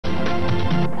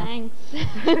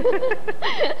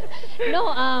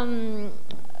No,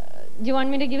 do you want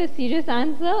me to give a serious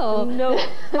answer? Or? No,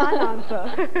 fun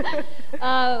answer.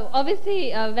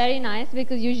 Obviously, very nice,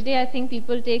 because usually I think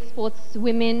people take sports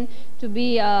women to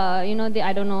be, you know,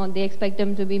 I don't know, they expect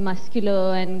them to be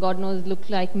muscular and God knows look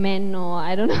like men, or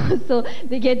I don't know. So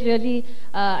they get really,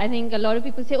 I think a lot of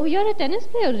people say, oh, you're a tennis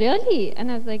player, really? And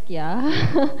I was like,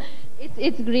 yeah.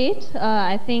 It's great.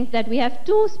 I think that we have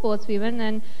two sportswomen,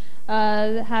 and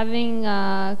having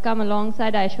come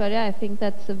alongside Aishwarya, I think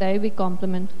that's a very big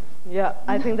compliment. Yeah,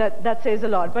 I think that says a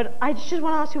lot. But I just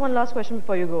want to ask you one last question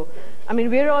before you go. I mean,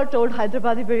 we're all told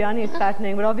Hyderabadi biryani is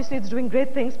fattening, but obviously it's doing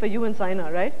great things for you and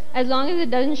Saina, right? As long as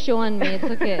it doesn't show on me, it's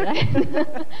okay, right?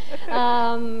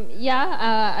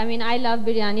 I mean, I love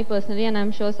biryani personally, and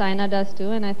I'm sure Saina does too,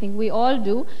 and I think we all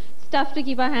do. It's tough to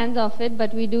keep our hands off it,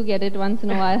 but we do get it once in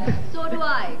a while. So do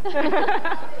I.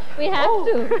 We have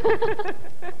to.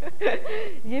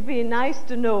 Yippee, nice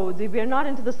to know. We are not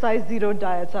into the size zero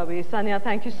diets, are we? Sania,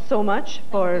 thank you so much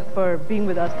for being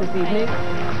with us this evening.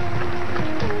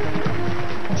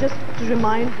 Just to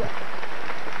remind...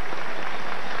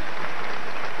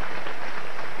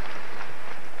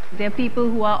 There are people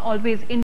who are always